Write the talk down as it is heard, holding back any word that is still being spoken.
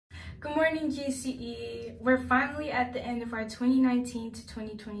Good morning, GCE. We're finally at the end of our 2019 to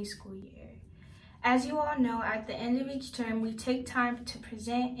 2020 school year. As you all know, at the end of each term, we take time to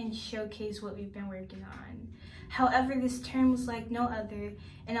present and showcase what we've been working on. However, this term was like no other,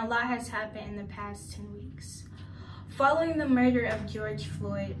 and a lot has happened in the past 10 weeks. Following the murder of George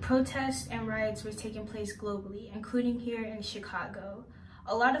Floyd, protests and riots were taking place globally, including here in Chicago.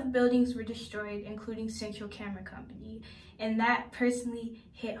 A lot of buildings were destroyed, including Central Camera Company, and that personally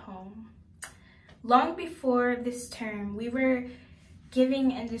hit home. Long before this term, we were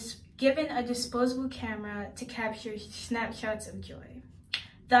given a disposable camera to capture snapshots of joy.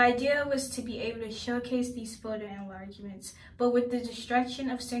 The idea was to be able to showcase these photo enlargements, but with the destruction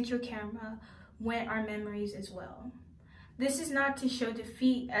of Central Camera went our memories as well. This is not to show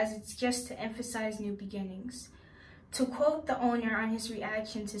defeat, as it's just to emphasize new beginnings. To quote the owner on his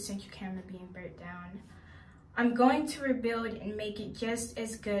reaction to Central Camera being burnt down, "I'm going to rebuild and make it just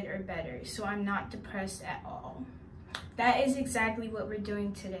as good or better, so I'm not depressed at all." That is exactly what we're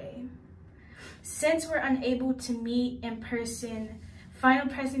doing today. Since we're unable to meet in person, final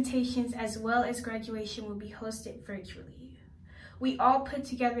presentations as well as graduation will be hosted virtually. We all put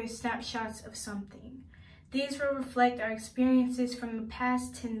together snapshots of something. These will reflect our experiences from the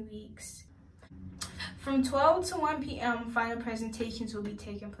past 10 weeks. From 12 to 1 p.m., final presentations will be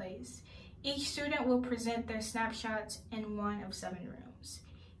taking place. Each student will present their snapshots in one of 7 rooms.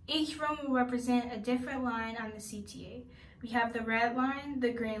 Each room will represent a different line on the CTA. We have the red line,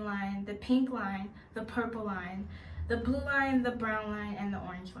 the green line, the pink line, the purple line, the blue line, the brown line, and the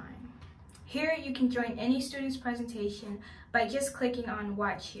orange line. Here you can join any student's presentation by just clicking on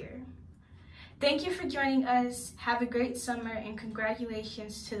Watch Here. Thank you for joining us. Have a great summer and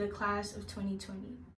congratulations to the class of 2020.